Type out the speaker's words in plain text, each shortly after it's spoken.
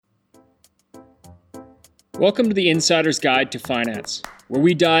Welcome to the Insider's Guide to Finance, where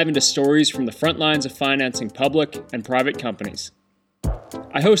we dive into stories from the front lines of financing public and private companies.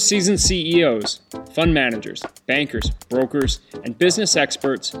 I host seasoned CEOs, fund managers, bankers, brokers, and business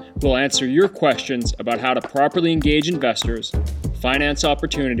experts who will answer your questions about how to properly engage investors, finance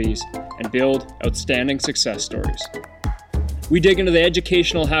opportunities, and build outstanding success stories. We dig into the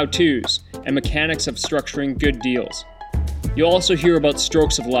educational how-tos and mechanics of structuring good deals. You'll also hear about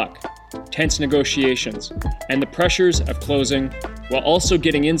strokes of luck, tense negotiations, and the pressures of closing, while also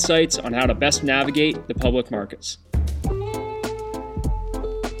getting insights on how to best navigate the public markets.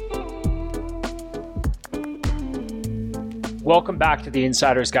 Welcome back to the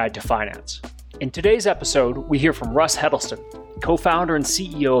Insider's Guide to Finance. In today's episode, we hear from Russ Heddleston, co-founder and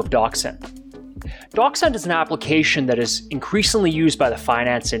CEO of DocSend. DocSend is an application that is increasingly used by the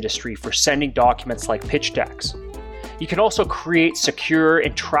finance industry for sending documents like pitch decks. You can also create secure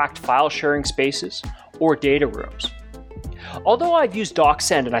and tracked file sharing spaces or data rooms. Although I've used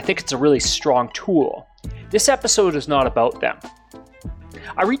DocSend and I think it's a really strong tool, this episode is not about them.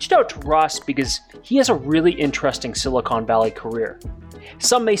 I reached out to Russ because he has a really interesting Silicon Valley career.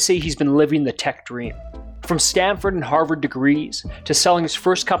 Some may say he's been living the tech dream. From Stanford and Harvard degrees to selling his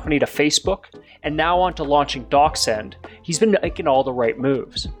first company to Facebook, and now on to launching DocSend, he's been making all the right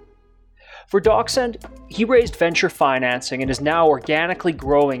moves. For DocSend, he raised venture financing and is now organically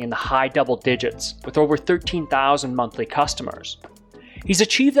growing in the high double digits with over 13,000 monthly customers. He's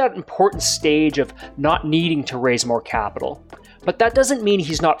achieved that important stage of not needing to raise more capital, but that doesn't mean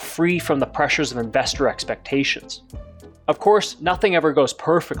he's not free from the pressures of investor expectations. Of course, nothing ever goes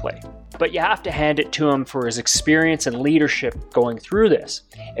perfectly, but you have to hand it to him for his experience and leadership going through this,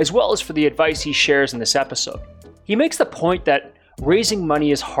 as well as for the advice he shares in this episode. He makes the point that raising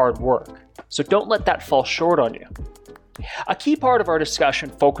money is hard work, so don't let that fall short on you. A key part of our discussion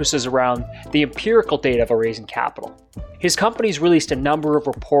focuses around the empirical data of raising capital. His company's released a number of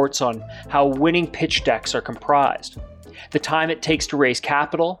reports on how winning pitch decks are comprised, the time it takes to raise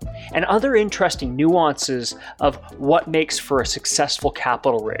capital, and other interesting nuances of what makes for a successful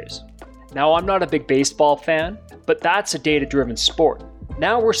capital raise. Now, I'm not a big baseball fan, but that's a data-driven sport.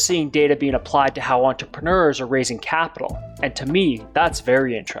 Now we're seeing data being applied to how entrepreneurs are raising capital, and to me, that's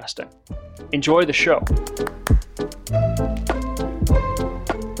very interesting. Enjoy the show.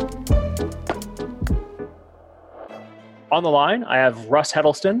 On the line, I have Russ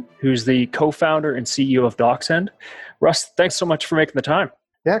Heddleston, who's the co-founder and CEO of DocSend. Russ, thanks so much for making the time.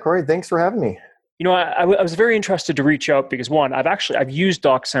 Yeah, Corey, thanks for having me. You know, I was very interested to reach out because one, I've used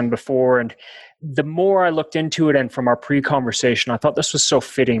DocSend before, and the more I looked into it and from our pre-conversation, I thought this was so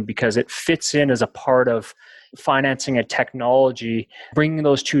fitting because it fits in as a part of financing and technology, bringing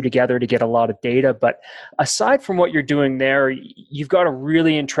those two together to get a lot of data. But aside from what you're doing there, you've got a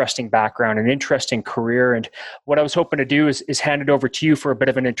really interesting background, an interesting career. And what I was hoping to do is hand it over to you for a bit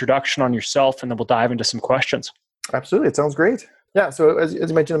of an introduction on yourself, and then we'll dive into some questions. Absolutely. It sounds great. Yeah. So as you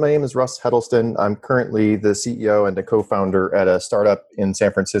mentioned, my name is Russ Heddleston. I'm currently the CEO and the co-founder at a startup in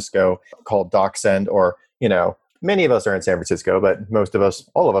San Francisco called DocSend, or, many of us are in San Francisco, but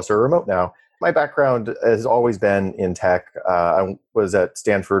all of us are remote now. My background has always been in tech. I was at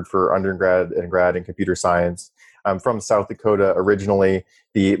Stanford for undergrad and grad in computer science. I'm from South Dakota originally,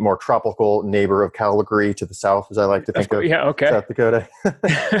 the more tropical neighbor of Calgary to the south, as I like to think of. Yeah, okay. South Dakota.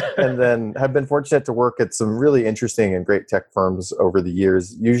 And then have been fortunate to work at some really interesting and great tech firms over the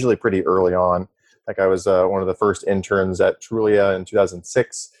years, usually pretty early on. Like I was one of the first interns at Trulia in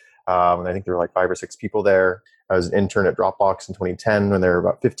 2006. And I think there were like 5 or 6 people there. I was an intern at Dropbox in 2010 when there were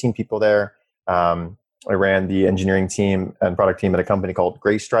about 15 people there. I ran the engineering team and product team at a company called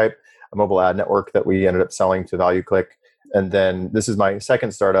Graystripe, a mobile ad network that we ended up selling to ValueClick. And then this is my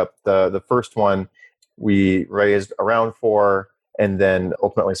second startup. The first one we raised around 4 and then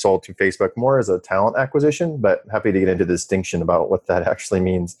ultimately sold to Facebook more as a talent acquisition, but happy to get into the distinction about what that actually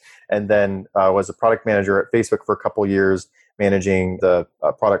means. And then was a product manager at Facebook for a couple years, managing the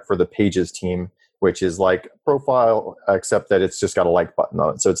product for the Pages team, which is like Profile, except that it's just got a like button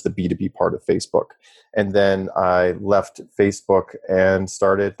on it. So it's the B2B part of Facebook. And then I left Facebook and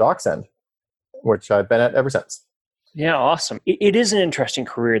started DocSend, which I've been at ever since. Yeah, awesome. It is an interesting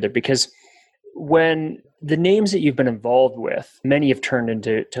career there because when the names that you've been involved with, many have turned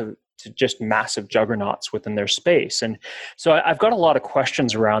into just massive juggernauts within their space. And so I've got a lot of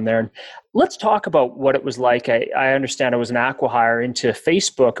questions around there. And let's talk about what it was like. I understand it was an acqui-hire into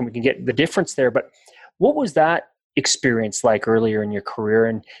Facebook, and we can get the difference there. But what was that experience like earlier in your career?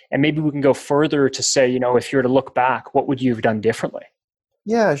 And maybe we can go further to say, if you were to look back, what would you have done differently?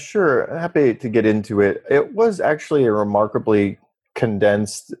 Yeah, sure. Happy to get into it. It was actually a remarkably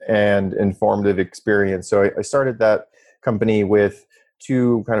condensed and informative experience. So I started that company with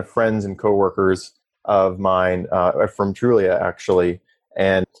two kind of friends and coworkers of mine from Trulia, actually.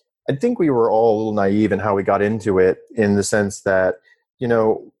 And I think we were all a little naive in how we got into it, in the sense that,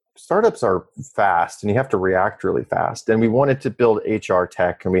 startups are fast and you have to react really fast. And we wanted to build HR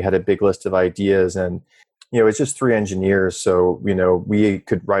tech, and we had a big list of ideas, and, it's just three engineers. So, we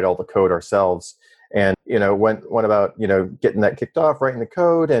could write all the code ourselves, and, went about, getting that kicked off, writing the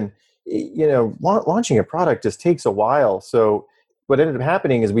code, and, launching a product just takes a while. So what ended up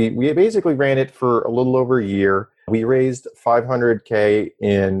happening is we basically ran it for a little over a year. We raised $500K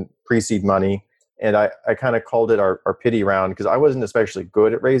in pre-seed money. And I kind of called it our pity round, because I wasn't especially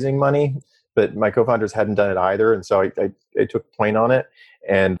good at raising money, but my co-founders hadn't done it either. And so I took point on it.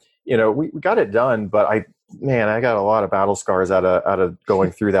 And, we got it done, but I got a lot of battle scars out of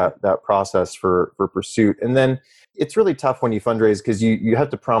going through that process for Pursuit. And then it's really tough when you fundraise, because you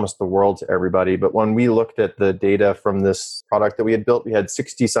have to promise the world to everybody. But when we looked at the data from this product that we had built, we had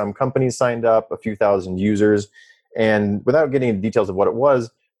 60 some companies signed up, a few thousand users. And without getting into details of what it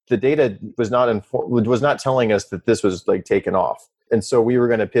was, the data was not telling us that this was like taken off. And so we were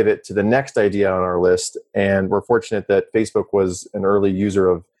going to pivot to the next idea on our list. And we're fortunate that Facebook was an early user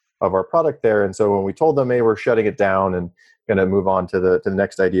of our product there. And so when we told them, hey, we're shutting it down and going to move on to the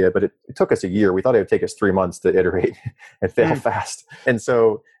next idea, but it took us a year. We thought it would take us 3 months to iterate and fail fast. And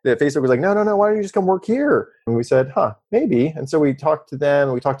so Facebook was like, no, why don't you just come work here? And we said, maybe. And so we talked to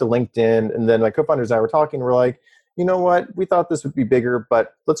them, we talked to LinkedIn, and then my co-founders and I were talking, we're like, you know what, we thought this would be bigger,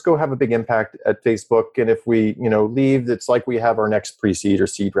 but let's go have a big impact at Facebook. And if we, leave, it's like we have our next pre-seed or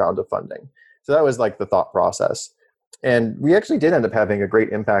seed round of funding. So that was like the thought process. And we actually did end up having a great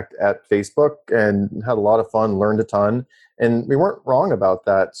impact at Facebook and had a lot of fun, learned a ton. And we weren't wrong about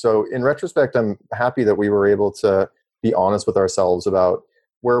that. So in retrospect, I'm happy that we were able to be honest with ourselves about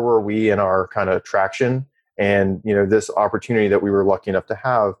where were we in our kind of traction and, this opportunity that we were lucky enough to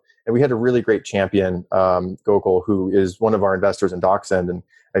have. And we had a really great champion, Gokul, who is one of our investors in DocSend, and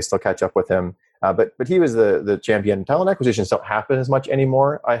I still catch up with him. But he was the champion. Talent acquisitions don't happen as much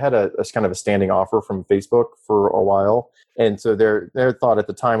anymore. I had a kind of a standing offer from Facebook for a while. And so their thought at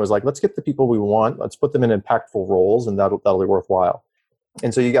the time was like, let's get the people we want, let's put them in impactful roles, and that'll be worthwhile.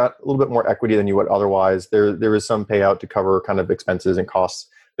 And so you got a little bit more equity than you would otherwise. There was some payout to cover kind of expenses and costs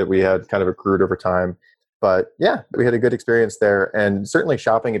that we had kind of accrued over time. But yeah, we had a good experience there, and certainly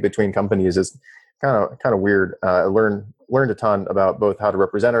shopping in between companies is kind of weird. I learned a ton about both how to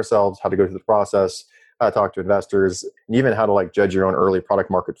represent ourselves, how to go through the process, how to talk to investors, and even how to like judge your own early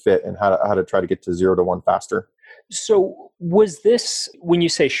product market fit, and how to try to get to 0 to 1 faster. So was this, when you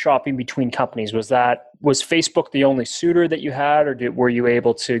say shopping between companies, was Facebook the only suitor that you had, or were you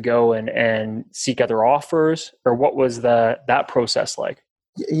able to go and seek other offers, or what was that process like?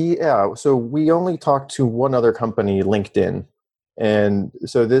 Yeah, so we only talked to one other company, LinkedIn. And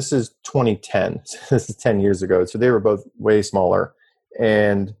so this is 2010. This is 10 years ago. So they were both way smaller.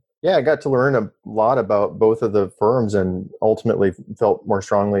 And yeah, I got to learn a lot about both of the firms, and ultimately felt more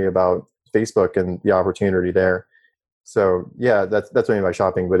strongly about Facebook and the opportunity there. So yeah, that's what I mean by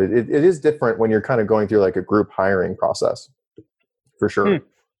shopping. But it is different when you're kind of going through like a group hiring process, for sure.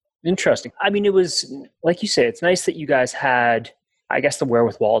 Interesting. I mean, it was, like you say, it's nice that you guys had, I guess, the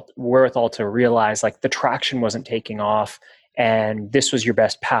wherewithal to realize like the traction wasn't taking off, and this was your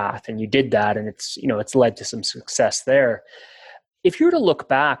best path, and you did that, and it's led to some success there. If you were to look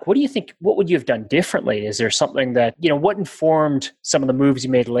back, what do you think, what would you have done differently? Is there something that, what informed some of the moves you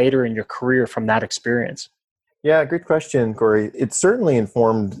made later in your career from that experience? Yeah, great question, Corey. It certainly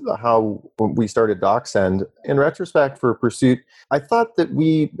informed how we started DocSend. In retrospect, for Pursuit, I thought that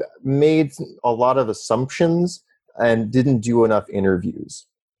we made a lot of assumptions and didn't do enough interviews.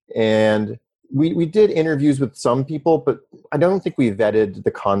 And we did interviews with some people, but I don't think we vetted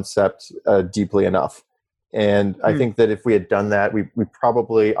the concept deeply enough. And I think that if we had done that, we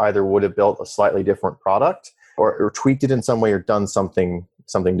probably either would have built a slightly different product or tweaked it in some way or done something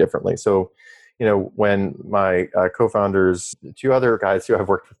differently. So, when my co-founders, two other guys who I've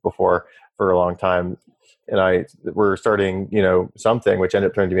worked with before for a long time, and I were starting, something which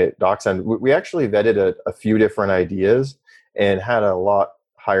ended up turning to be at DocSend, we actually vetted a few different ideas and had a lot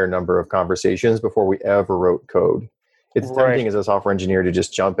higher number of conversations before we ever wrote code. It's tempting as a software engineer to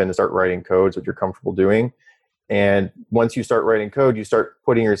just jump in and start writing codes what you're comfortable doing. And once you start writing code, you start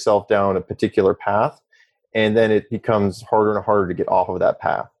putting yourself down a particular path, and then it becomes harder and harder to get off of that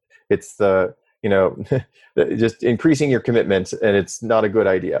path. It's just increasing your commitment, and it's not a good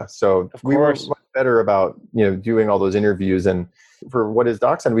idea. So we were much better about, doing all those interviews. And for what is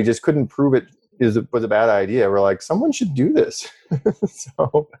DocSend, we just couldn't prove it was a bad idea. We're like, someone should do this.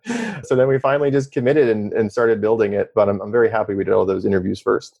 so then we finally just committed and started building it. But I'm very happy we did all those interviews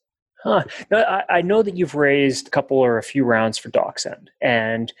first. Huh. Now, I know that you've raised a couple or a few rounds for DocSend,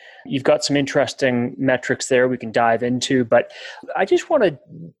 and you've got some interesting metrics there we can dive into. But I just want to,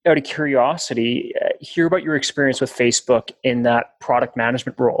 out of curiosity, hear about your experience with Facebook in that product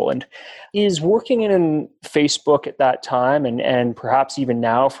management role. And is working in Facebook at that time, and perhaps even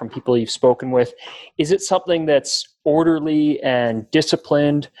now from people you've spoken with, is it something that's orderly and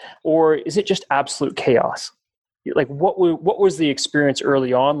disciplined, or is it just absolute chaos? Like what was the experience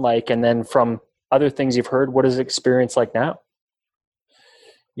early on like, and then from other things you've heard, what is the experience like now?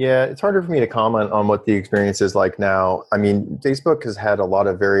 Yeah, it's harder for me to comment on what the experience is like now. I mean, Facebook has had a lot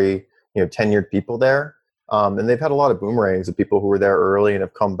of very tenured people there, and they've had a lot of boomerangs of people who were there early and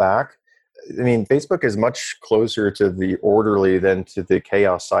have come back. I mean, Facebook is much closer to the orderly than to the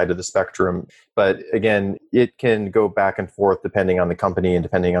chaos side of the spectrum. But again, it can go back and forth depending on the company and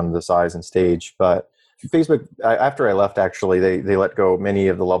depending on the size and stage. But Facebook, after I left, actually, they let go many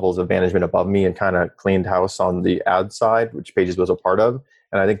of the levels of management above me and kind of cleaned house on the ad side, which Pages was a part of.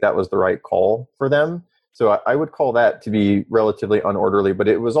 And I think that was the right call for them. So I would call that to be relatively unorderly, but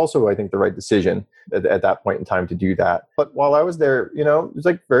it was also, I think, the right decision at that point in time to do that. But while I was there, it was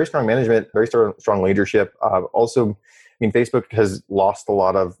like very strong management, very strong leadership. Also, I mean, Facebook has lost a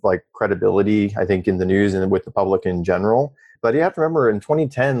lot of like credibility, I think, in the news and with the public in general. But you have to remember in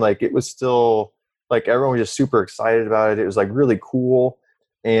 2010, like it was still like everyone was just super excited about it. It was like really cool.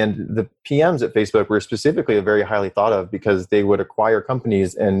 And the PMs at Facebook were specifically very highly thought of because they would acquire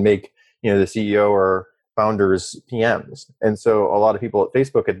companies and make, the CEO or founders PMs. And so a lot of people at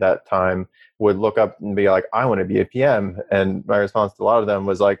Facebook at that time would look up and be like, I want to be a PM. And my response to a lot of them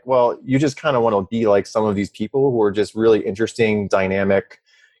was like, well, you just kind of want to be like some of these people who are just really interesting, dynamic,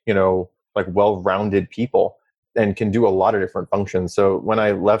 like well-rounded people and can do a lot of different functions. So when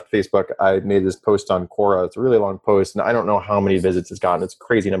I left Facebook, I made this post on Quora. It's a really long post, and I don't know how many visits it's gotten. It's a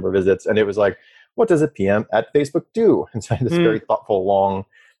crazy number of visits. And it was like, what does a PM at Facebook do? And so I had this very thoughtful, long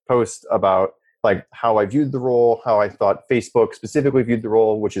post about like how I viewed the role, how I thought Facebook specifically viewed the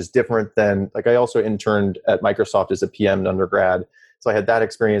role, which is different than, like I also interned at Microsoft as a PM in undergrad. So I had that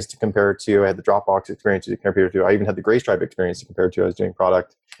experience to compare it to. I had the Dropbox experience to compare it to. I even had the Graystripe experience to compare it to. I was doing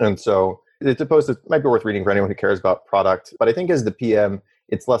product. And so it's a post that might be worth reading for anyone who cares about product. But I think as the PM,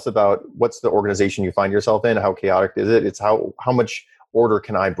 it's less about what's the organization you find yourself in, how chaotic is it? It's how much order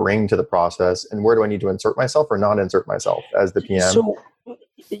can I bring to the process, and where do I need to insert myself or not insert myself as the PM? So,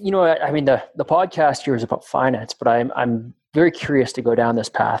 I mean, the podcast here is about finance, but I'm very curious to go down this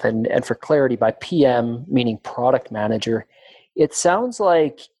path. And for clarity, by PM, meaning product manager, it sounds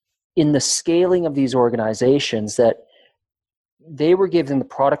like in the scaling of these organizations that they were giving the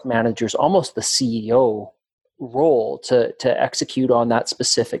product managers almost the CEO role to execute on that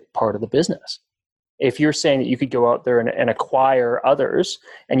specific part of the business. If you're saying that you could go out there and acquire others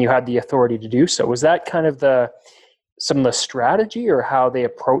and you had the authority to do so, was that kind of some of the strategy or how they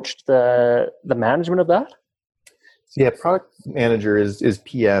approached the management of that? Yeah, product manager is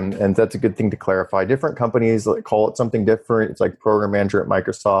PM, and that's a good thing to clarify. Different companies call it something different. It's like program manager at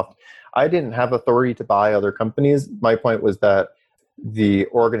Microsoft. I didn't have authority to buy other companies. My point was that the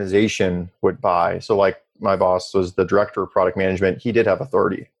organization would buy. So like my boss was the director of product management. He did have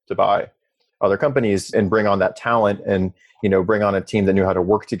authority to buy other companies and bring on that talent and, bring on a team that knew how to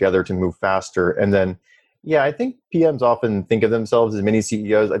work together to move faster. And then, yeah, I think PMs often think of themselves as mini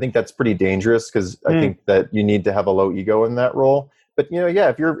CEOs. I think that's pretty dangerous because I think that you need to have a low ego in that role. But,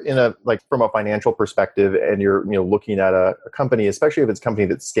 if you're in from a financial perspective and you're, looking at a company, especially if it's a company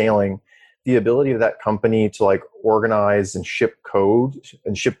that's scaling, the ability of that company to organize and ship code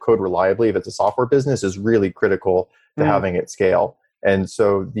reliably, if it's a software business, is really critical to having it scale. And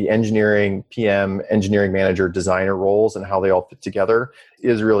so the engineering PM, engineering manager, designer roles and how they all fit together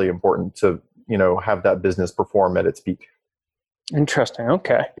is really important to, have that business perform at its peak. Interesting.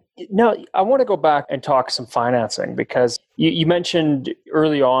 Okay. Now, I want to go back and talk some financing because you mentioned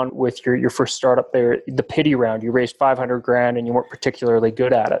early on with your first startup there, the pity round, you raised $500,000 and you weren't particularly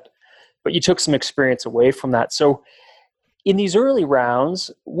good at it, but you took some experience away from that. So in these early rounds,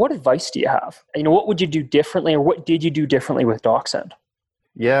 what advice do you have? What would you do differently, or what did you do differently with DocSend?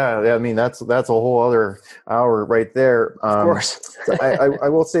 Yeah, I mean that's a whole other hour right there. Of course. I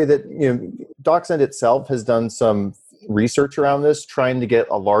will say that DocSend itself has done some research around this, trying to get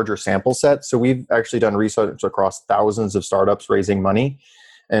a larger sample set. So we've actually done research across thousands of startups raising money,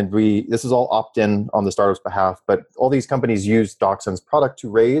 And this is all opt-in on the startup's behalf, but all these companies use DocSend's product to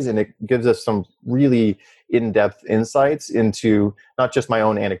raise, and it gives us some really in-depth insights into not just my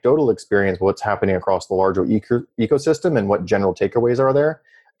own anecdotal experience, but what's happening across the larger ecosystem and what general takeaways are there.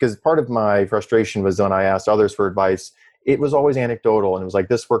 Because part of my frustration was when I asked others for advice, it was always anecdotal, and it was like,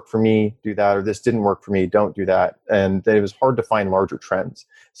 this worked for me, do that, or this didn't work for me, don't do that. And it was hard to find larger trends.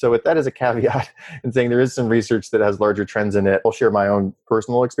 So with that as a caveat, and saying there is some research that has larger trends in it, I'll share my own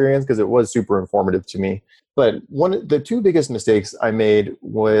personal experience because it was super informative to me. But the two biggest mistakes I made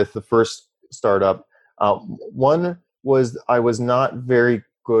with the first startup, one was I was not very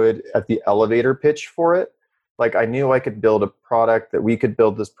good at the elevator pitch for it. Like, I knew I could build a product, that we could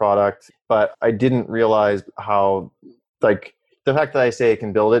build this product, but I didn't realize how, like, the fact that I say I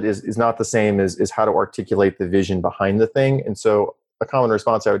can build it is not the same as how to articulate the vision behind the thing. And so a common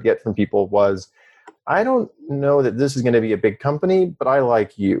response I would get from people was, I don't know that this is going to be a big company, but I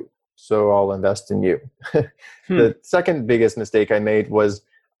like you, so I'll invest in you. The second biggest mistake I made was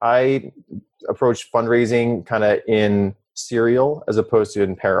I approached fundraising kind of in serial as opposed to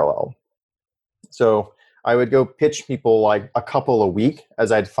in parallel. So I would go pitch people like a couple a week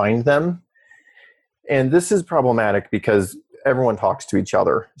as I'd find them. And this is problematic because everyone talks to each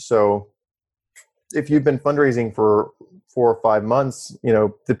other. So if you've been fundraising for 4 or 5 months,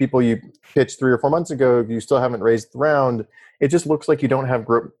 the people you pitched 3 or 4 months ago, if you still haven't raised the round, it just looks like you don't have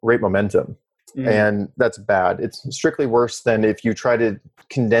great momentum. And that's bad. It's strictly worse than if you try to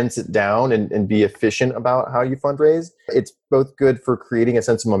condense it down and be efficient about how you fundraise. It's both good for creating a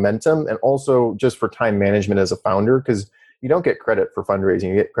sense of momentum and also just for time management as a founder, because you don't get credit for fundraising,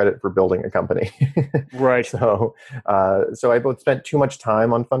 you get credit for building a company. Right. So I both spent too much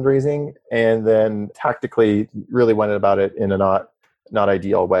time on fundraising and then tactically really went about it in a not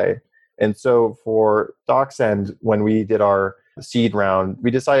ideal way. And so for DocSend, when we did our seed round, we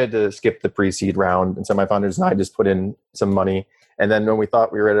decided to skip the pre-seed round. And so my founders and I just put in some money. And then when we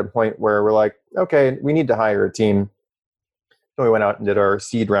thought we were at a point where we're like, okay, we need to hire a team, so we went out and did our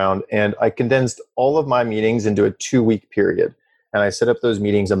seed round, and I condensed all of my meetings into a 2-week period. And I set up those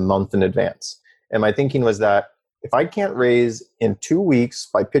meetings a month in advance. And my thinking was that if I can't raise in 2 weeks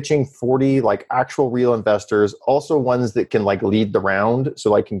by pitching 40 like actual real investors, also ones that can like lead the round,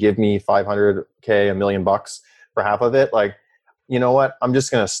 so like can give me $500K, $1 million for half of it, like, you know what, I'm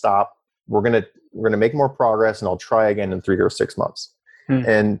just going to stop. We're going to make more progress, and I'll try again in 3 or 6 months.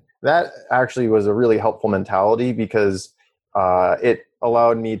 And that actually was a really helpful mentality because it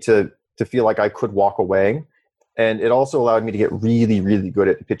allowed me to feel like I could walk away. And it also allowed me to get really, really good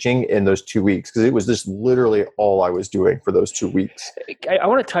at pitching in those 2 weeks, because it was just literally all I was doing for those 2 weeks. I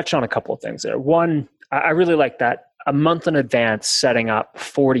want to touch on a couple of things there. One, I really like that a month in advance setting up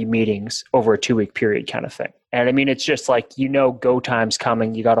 40 meetings over a 2-week period kind of thing. And I mean, it's just like, go time's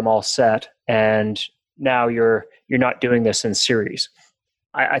coming, you got them all set, and now you're not doing this in series.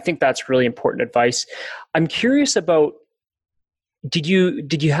 I think that's really important advice. I'm curious about, did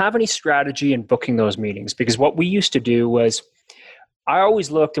you have any strategy in booking those meetings? Because what we used to do was, I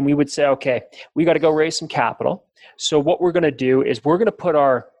always looked and we would say, okay, we got to go raise some capital. So what we're going to do is we're going to put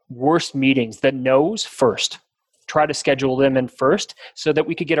our worst meetings, the no's, first. Try to schedule them in first so that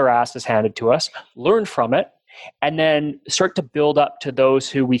we could get our asses handed to us, learn from it, and then start to build up to those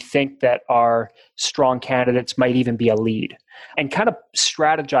who we think that are strong candidates, might even be a lead, and kind of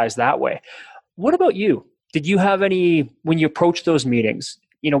strategize that way. What about you? Did you have any, when you approached those meetings,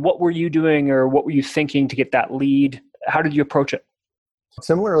 what were you doing or what were you thinking to get that lead? How did you approach it?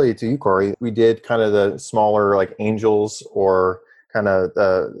 Similarly to you, Corey, we did kind of the smaller like angels or kind of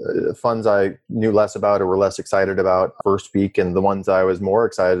the funds I knew less about or were less excited about first week, and the ones I was more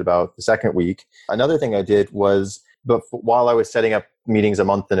excited about the second week. Another thing I did was, while I was setting up meetings a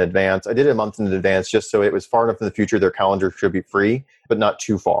month in advance, I did it a month in advance just so it was far enough in the future their calendar should be free, but not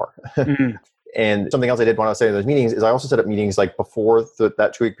too far. Mm-hmm. And something else I did when I was setting those meetings is I also set up meetings like before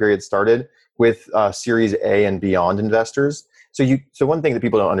that 2-week period started with Series A and beyond investors. So one thing that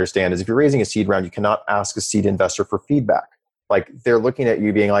people don't understand is if you're raising a seed round, you cannot ask a seed investor for feedback. Like, they're looking at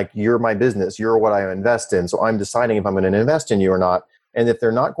you being like, you're my business, you're what I invest in, so I'm deciding if I'm going to invest in you or not. And if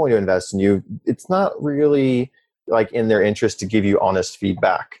they're not going to invest in you, it's not really like in their interest to give you honest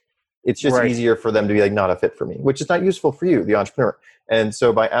feedback. It's just easier for them to be like, not a fit for me, which is not useful for you, the entrepreneur. And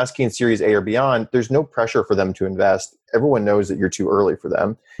so by asking Series A or beyond, there's no pressure for them to invest. Everyone knows that you're too early for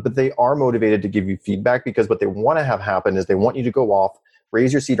them, but they are motivated to give you feedback, because what they want to have happen is they want you to go off,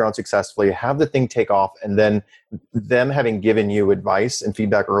 raise your seed round successfully, have the thing take off, and then them having given you advice and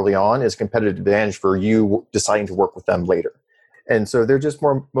feedback early on is a competitive advantage for you deciding to work with them later. And so they're just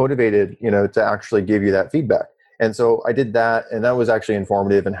more motivated, to actually give you that feedback. And so I did that, and that was actually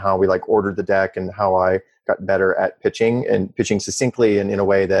informative in how we like ordered the deck and how I got better at pitching and pitching succinctly and in a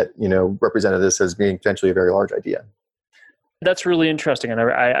way that, represented this as being potentially a very large idea. That's really interesting. And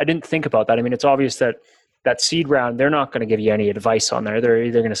I didn't think about that. I mean, it's obvious that seed round, they're not going to give you any advice on there. They're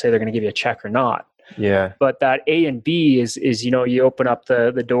either going to say they're going to give you a check or not. Yeah. But that A and B is you open up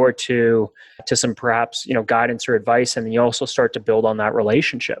the door to some perhaps, guidance or advice, and then you also start to build on that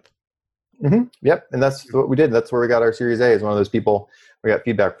relationship. Mm-hmm. Yep. And that's what we did. That's where we got our Series A, is one of those people we got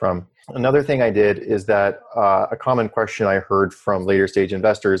feedback from. Another thing I did is that a common question I heard from later stage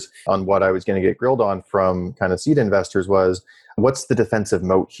investors on what I was going to get grilled on from kind of seed investors was, what's the defensive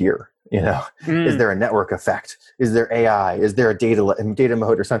moat here? Is there a network effect? Is there AI? Is there a data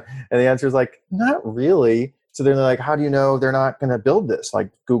moat or something? And the answer is like, not really. So then they're like, how do you know they're not going to build this?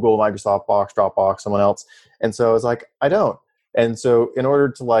 Like Google, Microsoft, Box, Dropbox, someone else. And so I was like, I don't. And so in order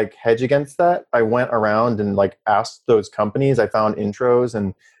to like hedge against that, I went around and like asked those companies. I found intros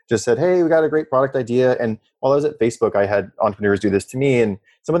and just said, hey, we got a great product idea. And while I was at Facebook, I had entrepreneurs do this to me. And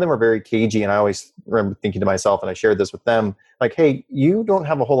some of them were very cagey. And I always remember thinking to myself, and I shared this with them, like, hey, you don't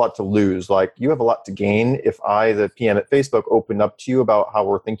have a whole lot to lose. Like, you have a lot to gain if I, the PM at Facebook, open up to you about how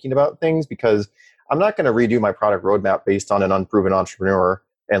we're thinking about things, because I'm not going to redo my product roadmap based on an unproven entrepreneur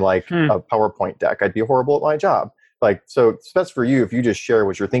and like a PowerPoint deck. I'd be horrible at my job. Like, so it's best for you if you just share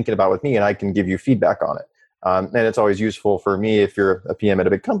what you're thinking about with me, and I can give you feedback on it. And it's always useful for me if you're a PM at a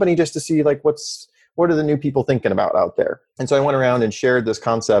big company just to see like what are the new people thinking about out there. And so I went around and shared this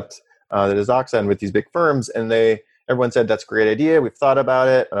concept that is DocSend with these big firms, and everyone said, that's a great idea. We've thought about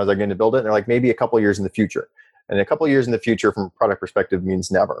it. And I was like, going to build it. And they're like, maybe a couple of years in the future. And a couple of years in the future from a product perspective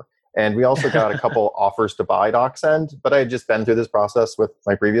means never. And we also got a couple offers to buy DocSend, but I had just been through this process with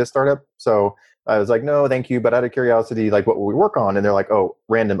my previous startup. So I was like, no, thank you. But out of curiosity, like, what will we work on? And they're like, oh,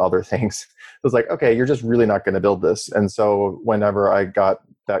 random other things. I was like, okay, you're just really not going to build this. And so whenever I got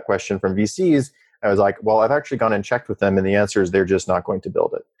that question from VCs, I was like, well, I've actually gone and checked with them, and the answer is they're just not going to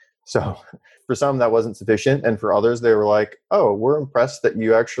build it. So for some, that wasn't sufficient. And for others, they were like, oh, we're impressed that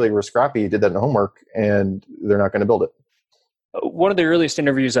you actually were scrappy, did that in homework, and they're not going to build it. One of the earliest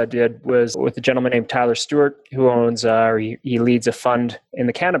interviews I did was with a gentleman named Tyler Stewart, who owns, he leads a fund in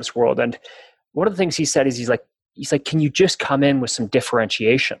the cannabis world. And one of the things he said is he's like, can you just come in with some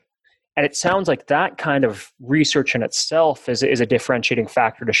differentiation? And it sounds like that kind of research in itself is a differentiating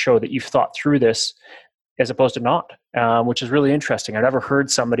factor to show that you've thought through this as opposed to not, which is really interesting. I've never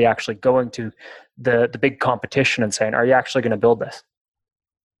heard somebody actually going to the big competition and saying, are you actually going to build this?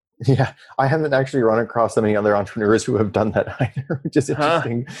 Yeah, I haven't actually run across so many other entrepreneurs who have done that either, which is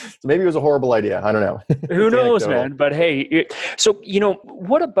interesting. So maybe it was a horrible idea. I don't know. Who knows, man? But hey, so,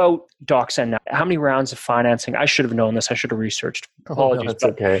 what about DocSend now? How many rounds of financing? I should have known this. I should have researched. Apologies. Oh, no, that's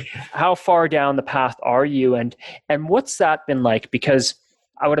okay. How far down the path are you? And what's that been like? Because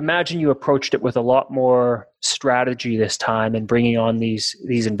I would imagine you approached it with a lot more strategy this time, and bringing on these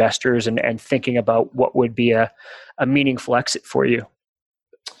investors and thinking about what would be a meaningful exit for you.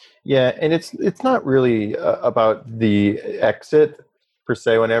 Yeah, and it's not really about the exit per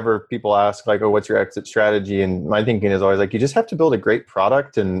se. Whenever people ask like, "Oh, what's your exit strategy?" and my thinking is always like, you just have to build a great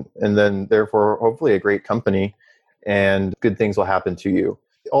product, and then therefore hopefully a great company, and good things will happen to you.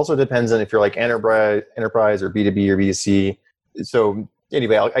 It also depends on if you're like enterprise or B2B or B2C. So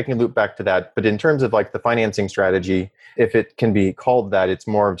anyway, I can loop back to that. But in terms of like the financing strategy, if it can be called that, it's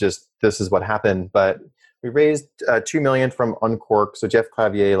more of just this is what happened. But we raised $2 million from Uncork. So Jeff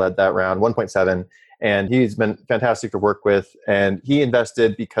Clavier led that round, 1.7. And he's been fantastic to work with. And he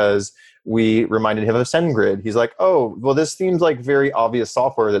invested because we reminded him of SendGrid. He's like, oh, well, this seems like very obvious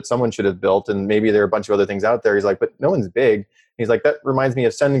software that someone should have built. And maybe there are a bunch of other things out there. He's like, but no one's big. He's like, that reminds me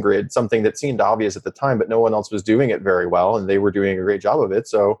of SendGrid, something that seemed obvious at the time, but no one else was doing it very well. And they were doing a great job of it.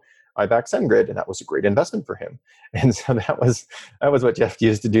 So I backed SendGrid, and that was a great investment for him. And so that was what Jeff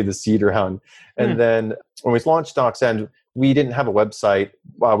used to do the seed round. And then when we launched DocSend, we didn't have a website.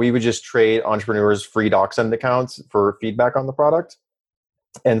 We would just trade entrepreneurs free DocSend accounts for feedback on the product.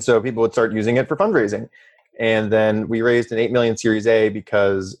 And so people would start using it for fundraising. And then we raised an 8 million Series A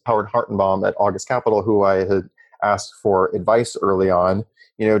because Howard Hartenbaum at August Capital, who I had asked for advice early on,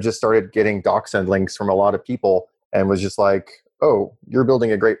 just started getting DocSend links from a lot of people and was just like, oh, you're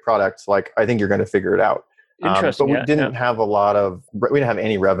building a great product. Like, I think you're going to figure it out. Interesting. But we didn't have we didn't have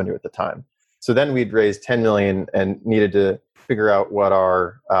any revenue at the time. So then we'd raised 10 million and needed to figure out what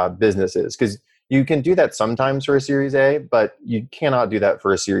our business is. Because you can do that sometimes for a Series A, but you cannot do that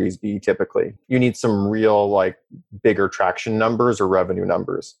for a Series B typically. You need some real like bigger traction numbers or revenue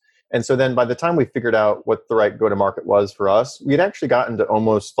numbers. And so then by the time we figured out what the right go-to-market was for us, we'd actually gotten to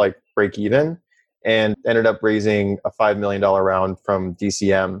almost like break even. and ended up raising a $5 million round from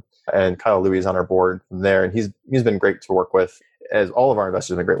DCM. And Kyle Louis is on our board from there. And he's been great to work with, as all of our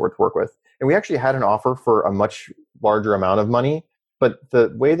investors have been great to work with. And we actually had an offer for a much larger amount of money. But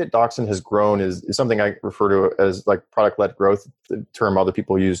the way that DocSend has grown is something I refer to as like product-led growth, the term other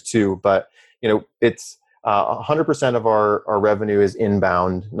people use too. But it's 100% of our revenue is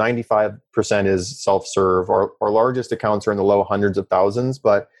inbound, 95% is self-serve. Our largest accounts are in the low hundreds of thousands,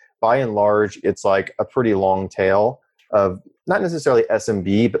 but by and large, it's like a pretty long tail of not necessarily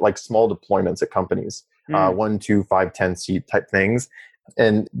SMB, but like small deployments at companies, 1, 2, 5, 10 seat type things.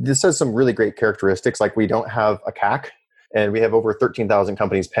 And this has some really great characteristics, like we don't have a CAC, and we have over 13,000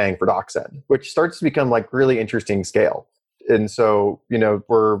 companies paying for DocSend, which starts to become like really interesting scale. And so,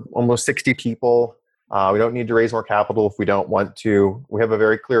 we're almost 60 people. We don't need to raise more capital if we don't want to. We have a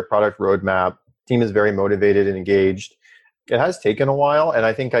very clear product roadmap. Team is very motivated and engaged. It has taken a while, and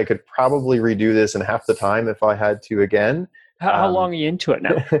I think I could probably redo this in half the time if I had to again. How long are you into it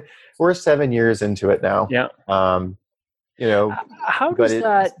now? We're 7 years into it now. Yeah. How does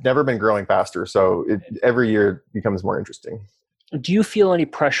it's never been growing faster. So every year becomes more interesting. Do you feel any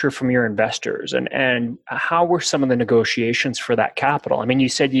pressure from your investors? And how were some of the negotiations for that capital? I mean, you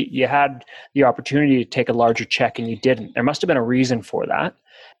said you had the opportunity to take a larger check and you didn't. There must have been a reason for that.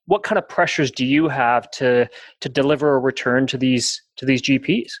 What kind of pressures do you have to deliver a return to these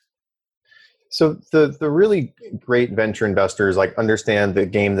GPs? So the really great venture investors like understand the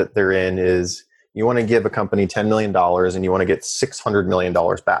game that they're in is you want to give a company $10 million and you want to get $600 million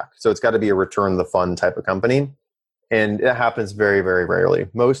back. So it's got to be a return the fund type of company. And it happens very, very rarely.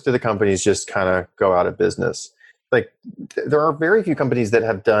 Most of the companies just kind of go out of business. Like there are very few companies that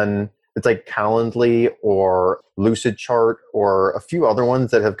have done, it's like Calendly or Lucidchart or a few other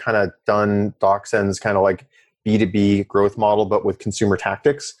ones that have kind of done DocSend's kind of like B2B growth model, but with consumer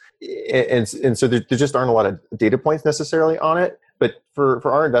tactics. And so there just aren't a lot of data points necessarily on it. But for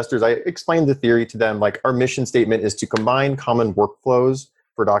our investors, I explained the theory to them, like our mission statement is to combine common workflows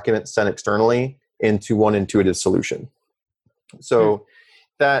for documents sent externally into one intuitive solution. So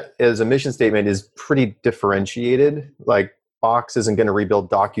that as a mission statement is pretty differentiated. Like Box isn't going to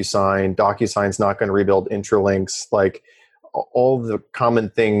rebuild DocuSign. DocuSign's not going to rebuild Intralinks. Like all the common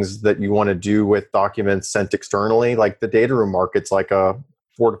things that you want to do with documents sent externally, like the data room market's like a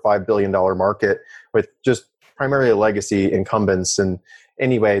 $4 to $5 billion market with just primarily legacy incumbents. And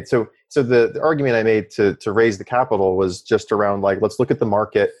anyway, so the argument I made to raise the capital was just around like, let's look at the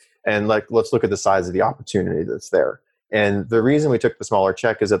market and like, let's look at the size of the opportunity that's there. And the reason we took the smaller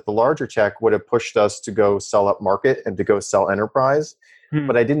check is that the larger check would have pushed us to go sell up market and to go sell enterprise.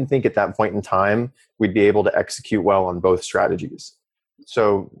 But I didn't think at that point in time, we'd be able to execute well on both strategies.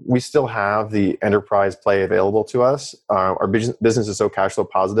 So we still have the enterprise play available to us. Our business is so cash flow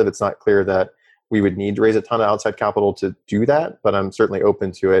positive, it's not clear that we would need to raise a ton of outside capital to do that, but I'm certainly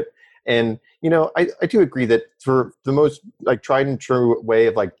open to it. And, I do agree that for the most like tried and true way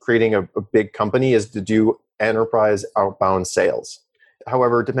of like creating a big company is to do enterprise outbound sales.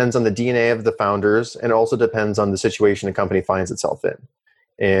 However, it depends on the DNA of the founders and it also depends on the situation a company finds itself in.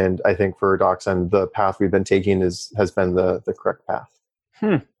 And I think for DocSend, the path we've been taking has been the correct path.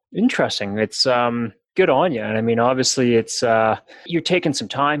 Interesting. It's good on you. And I mean, obviously it's you're taking some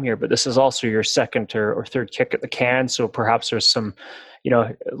time here, but this is also your second or third kick at the can. So perhaps there's some,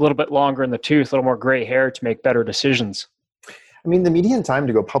 a little bit longer in the tooth, a little more gray hair to make better decisions. I mean, the median time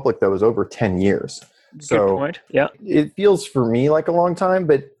to go public though is over 10 years. So good point. Yeah. It feels for me like a long time,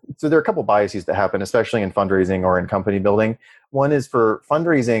 but so there are a couple biases that happen, especially in fundraising or in company building. One is for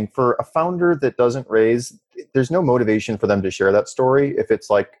fundraising, for a founder that doesn't raise, there's no motivation for them to share that story if it's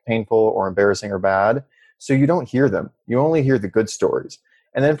like painful or embarrassing or bad. So you don't hear them. You only hear the good stories.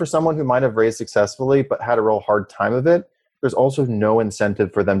 And then for someone who might have raised successfully but had a real hard time of it, there's also no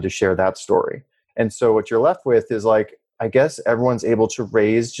incentive for them to share that story. And so what you're left with is like, I guess everyone's able to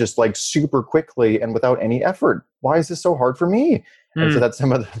raise just like super quickly and without any effort. Why is this so hard for me? And so that's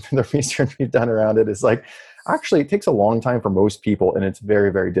some of the research we've done around it is like, actually, it takes a long time for most people and it's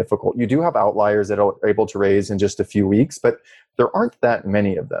very, very difficult. You do have outliers that are able to raise in just a few weeks, but there aren't that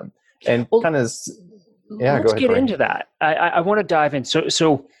many of them. And let's get into that. I want to dive in.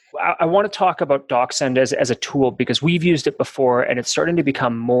 So I want to talk about DocSend as a tool because we've used it before and it's starting to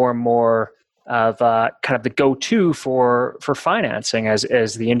become more and more of kind of the go-to for financing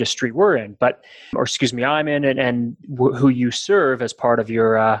as the industry we're in, I'm in and who you serve as part of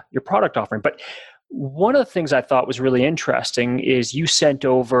your product offering. But One of the things I thought was really interesting is you sent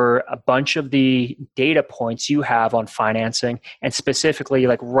over a bunch of the data points you have on financing and specifically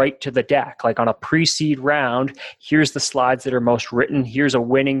like right to the deck, like on a pre-seed round, here's the slides that are most written. Here's a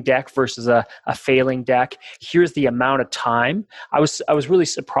winning deck versus a failing deck. Here's the amount of time. I was really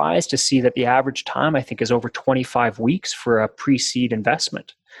surprised to see that the average time I think is over 25 weeks for a pre-seed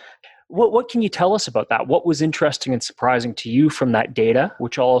investment. What can you tell us about that? What was interesting and surprising to you from that data,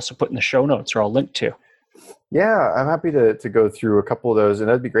 which I'll also put in the show notes or I'll link to? Yeah, I'm happy to go through a couple of those, and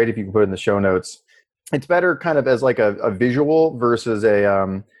that'd be great if you can put it in the show notes. It's better kind of as like a visual versus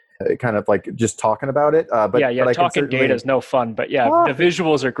a kind of like just talking about it. But I talking data is no fun, but the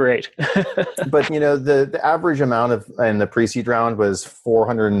visuals are great. But the average amount of in the pre-seed round was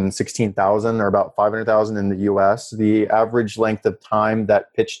 416,000 or about 500,000 in the US. The average length of time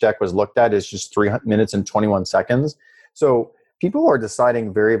that pitch deck was looked at is just 3 minutes and 21 seconds. So people are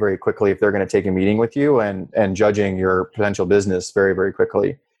deciding very, very quickly if they're going to take a meeting with you and judging your potential business very, very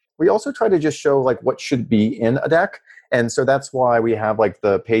quickly. We also try to just show like what should be in a deck. And so that's why we have like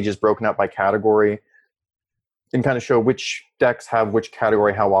the pages broken out by category and kind of show which decks have which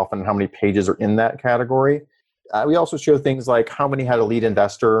category, how often, and how many pages are in that category. We also show things like how many had a lead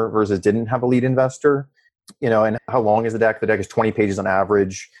investor versus didn't have a lead investor, and how long is the deck? The deck is 20 pages on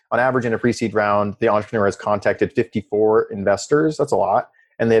average. On average, in a pre-seed round, the entrepreneur has contacted 54 investors. That's a lot.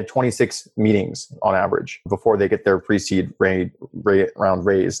 And they have 26 meetings on average before they get their pre-seed round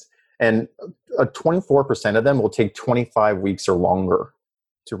raised. And 24% of them will take 25 weeks or longer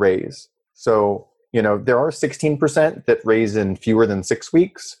to raise. So, there are 16% that raise in fewer than 6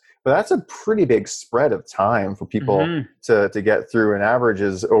 weeks, but that's a pretty big spread of time for people to get through. An average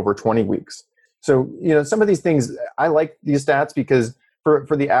is over 20 weeks. So, some of these things, I like these stats because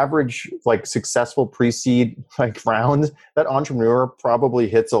for the average like successful pre-seed like round, that entrepreneur probably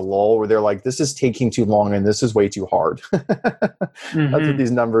hits a lull where they're like, this is taking too long and this is way too hard. That's what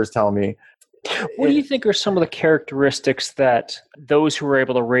these numbers tell me. What do you think are some of the characteristics that those who are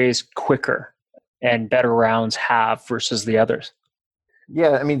able to raise quicker and better rounds have versus the others?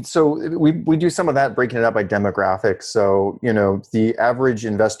 Yeah, I mean, so we do some of that breaking it up by demographics. So, the average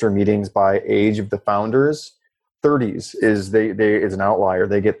investor meetings by age of the founders, 30s is is an outlier.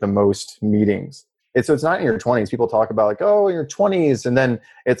 They get the most meetings. So it's not in your 20s. People talk about like, oh, in your 20s, and then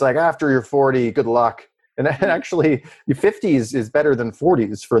it's like after you're 40, good luck. And actually, your 50s is better than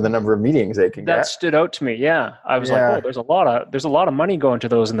 40s for the number of meetings they can get. That stood out to me. Yeah, I was like, oh, there's a lot of money going to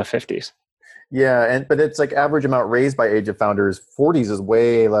those in the 50s. Yeah, but it's like average amount raised by age of founders, 40s is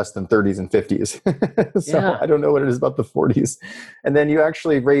way less than 30s and 50s. So I don't know what it is about the 40s. And then you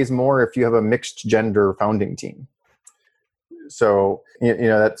actually raise more if you have a mixed gender founding team. So,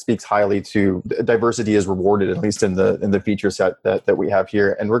 that speaks highly to diversity is rewarded, at least in the feature set that we have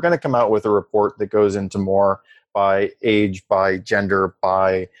here. And we're going to come out with a report that goes into more by age, by gender,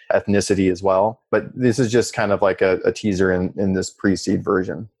 by ethnicity as well. But this is just kind of like a teaser in this pre-seed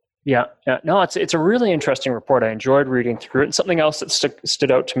version. Yeah. No, it's a really interesting report. I enjoyed reading through it. And something else that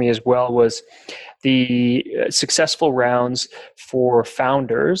stood out to me as well was the successful rounds for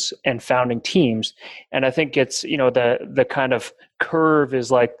founders and founding teams. And I think it's, the kind of curve is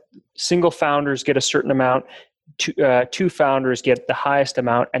like single founders get a certain amount, two founders get the highest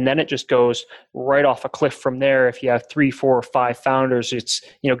amount, and then it just goes right off a cliff from there. If you have 3, 4, or 5 founders, it's,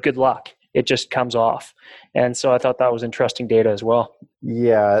 good luck. It just comes off. And so I thought that was interesting data as well.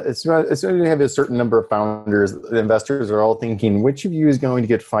 Yeah, it's when you have a certain number of founders, the investors are all thinking, which of you is going to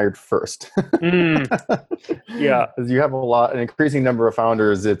get fired first? Yeah. As you have an increasing number of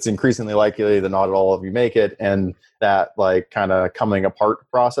founders, it's increasingly likely that not all of you make it. And that like kind of coming apart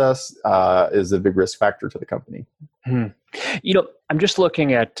process is a big risk factor to the company. I'm just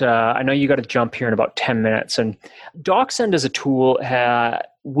looking at, I know you got to jump here in about 10 minutes, and DocSend as a tool,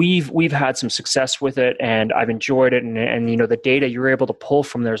 we've had some success with it, and I've enjoyed it. And the data you're able to pull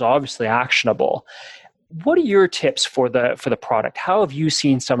from there is obviously actionable. What are your tips for the product? How have you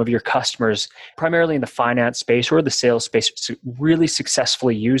seen some of your customers, primarily in the finance space or the sales space, really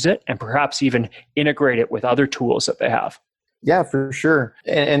successfully use it and perhaps even integrate it with other tools that they have? Yeah, for sure.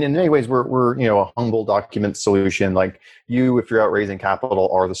 And in many ways, we're a humble document solution. Like you, if you're out raising capital,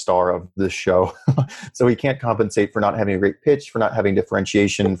 are the star of this show. So we can't compensate for not having a great pitch, for not having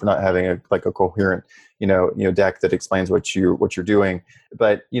differentiation, for not having a coherent, deck that explains what you're doing.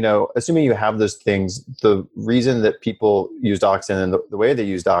 But assuming you have those things, the reason that people use DocSend and the way they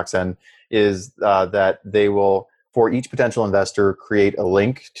use DocSend is that they will, for each potential investor, create a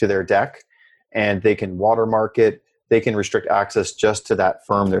link to their deck, and they can watermark it. They can restrict access just to that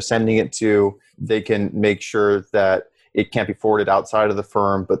firm they're sending it to. They can make sure that It can't be forwarded outside of the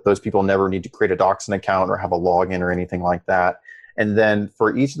firm, but those people never need to create a Doxon account or have a login or anything like that. And then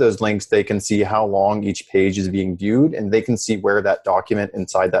for each of those links, they can see how long each page is being viewed, and they can see where that document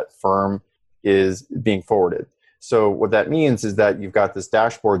inside that firm is being forwarded. So what that means is that you've got this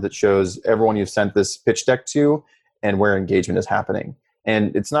dashboard that shows everyone you've sent this pitch deck to and where engagement is happening.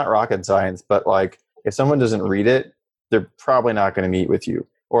 And it's not rocket science, but like if someone doesn't read it, they're probably not going to meet with you.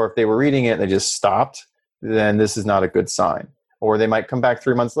 Or if they were reading it and they just stopped, then this is not a good sign. Or they might come back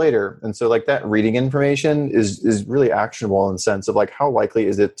 3 months later. And so like that reading information is really actionable in the sense of like how likely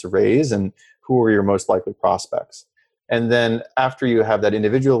is it to raise and who are your most likely prospects. And then after you have that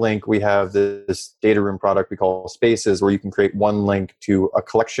individual link, we have this data room product we call Spaces, where you can create one link to a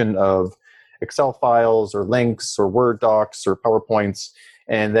collection of Excel files or links or Word docs or PowerPoints.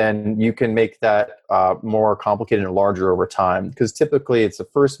 And then you can make that more complicated and larger over time. Because typically it's the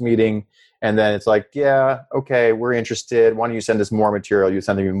first meeting, and then it's like, yeah, okay, we're interested. Why don't you send us more material? You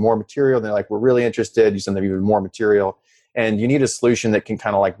send them even more material. And they're like, we're really interested. You send them even more material. And you need a solution that can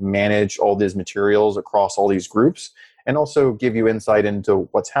kind of like manage all these materials across all these groups and also give you insight into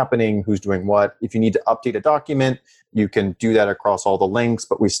what's happening, who's doing what. If you need to update a document, you can do that across all the links,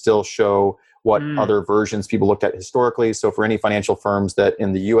 but we still show what other versions people looked at historically. So for any financial firms that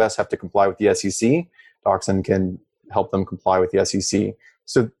in the US have to comply with the SEC, Doxon can help them comply with the SEC.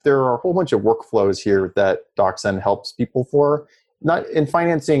 So there are a whole bunch of workflows here that Doxon helps people for. Not in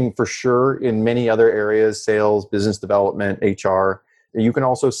financing for sure, in many other areas, sales, business development, HR. You can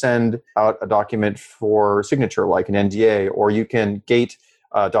also send out a document for signature like an NDA, or you can gate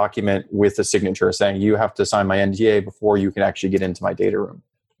a document with a signature saying you have to sign my NDA before you can actually get into my data room.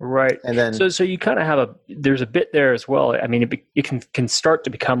 Right. And then, so you kind of have there's a bit there as well. I mean, it can start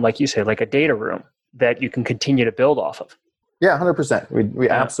to become, like you say, like a data room that you can continue to build off of. Yeah, 100%. We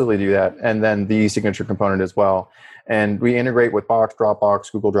absolutely do that. And then the signature component as well. And we integrate with Box,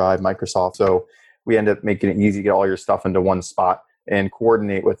 Dropbox, Google Drive, Microsoft. So we end up making it easy to get all your stuff into one spot and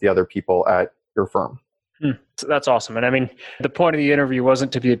coordinate with the other people at your firm. So that's awesome. And I mean, the point of the interview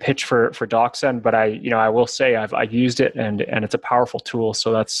wasn't to be a pitch for Doxon, but I will say I've used it and it's a powerful tool.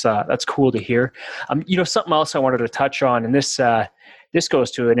 So that's cool to hear. Something else I wanted to touch on, and this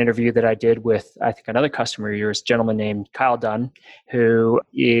goes to an interview that I did with, I think, another customer of yours, a gentleman named Kyle Dunn, who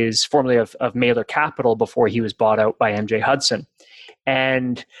is formerly of Mailer Capital before he was bought out by MJ Hudson.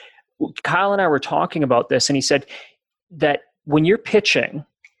 And Kyle and I were talking about this, and he said that when you're pitching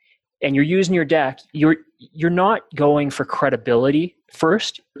and you're using your deck, you're not going for credibility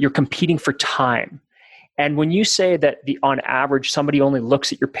first, you're competing for time. And when you say that on average, somebody only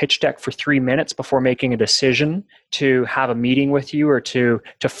looks at your pitch deck for 3 minutes before making a decision to have a meeting with you or to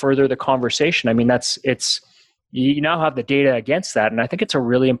further the conversation, I mean, you now have the data against that. And I think it's a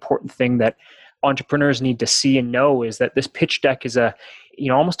really important thing that entrepreneurs need to see and know, is that this pitch deck is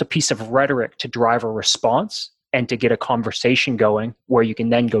almost a piece of rhetoric to drive a response and to get a conversation going where you can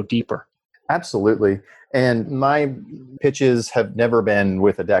then go deeper. Absolutely. And my pitches have never been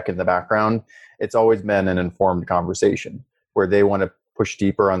with a deck in the background. It's always been an informed conversation where they want to push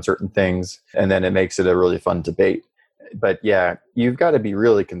deeper on certain things, and then it makes it a really fun debate. But yeah, you've got to be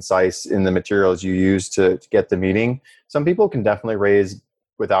really concise in the materials you use to get the meeting. Some people can definitely raise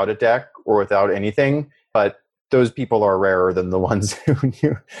without a deck or without anything, but those people are rarer than the ones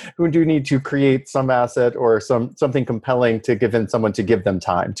who do need to create some asset or something compelling to give in someone to give them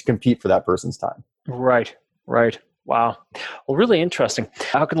time to compete for that person's time. Right. Wow. Well, really interesting.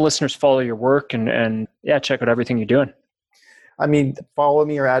 How can listeners follow your work and check out everything you're doing? I mean, follow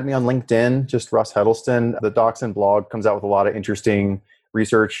me or add me on LinkedIn, just Russ Heddleston. The Doxon blog comes out with a lot of interesting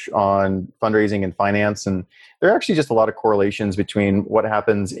research on fundraising and finance. And there are actually just a lot of correlations between what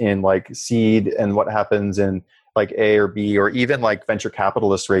happens in like seed and what happens in like A or B, or even like venture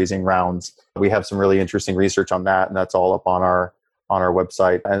capitalists raising rounds. We have some really interesting research on that, and that's all up on our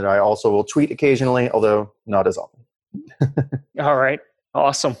website. And I also will tweet occasionally, although not as often. All right.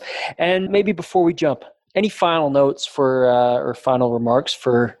 Awesome. And maybe before we jump, any final notes or final remarks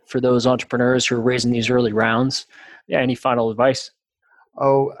for those entrepreneurs who are raising these early rounds? Yeah, any final advice?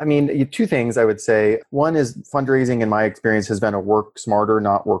 Oh, I mean, two things I would say. One is fundraising, in my experience, has been a work smarter,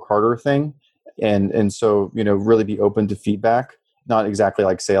 not work harder thing. And so, really be open to feedback. Not exactly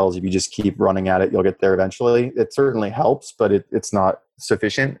like sales. If you just keep running at it, you'll get there eventually. It certainly helps, but it's not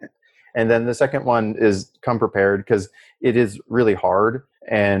sufficient. And then the second one is come prepared, because it is really hard,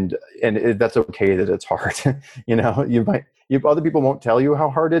 and that's okay that it's hard. Other people won't tell you how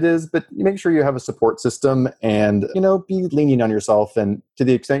hard it is, but you make sure you have a support system and, be lenient on yourself. And to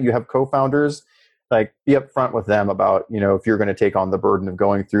the extent you have co-founders, like be upfront with them about, if you're going to take on the burden of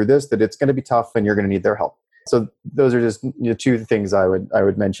going through this, that it's going to be tough and you're going to need their help. So those are just two things I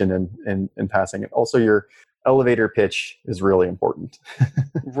would mention in passing. And also, your elevator pitch is really important.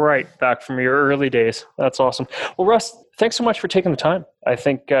 Right, back from your early days. That's awesome. Well, Russ, thanks so much for taking the time. I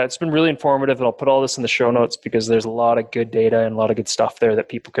think it's been really informative, and I'll put all this in the show notes because there's a lot of good data and a lot of good stuff there that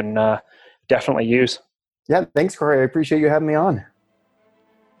people can definitely use. Yeah, thanks, Corey. I appreciate you having me on.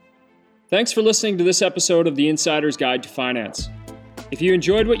 Thanks for listening to this episode of The Insider's Guide to Finance. If you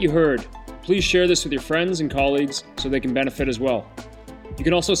enjoyed what you heard, please share this with your friends and colleagues so they can benefit as well. You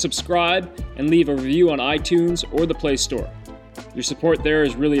can also subscribe and leave a review on iTunes or the Play Store. Your support there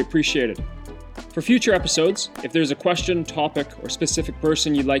is really appreciated. For future episodes, if there's a question, topic, or specific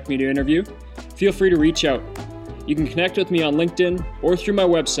person you'd like me to interview, feel free to reach out. You can connect with me on LinkedIn or through my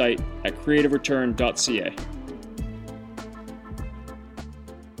website at creativereturn.ca.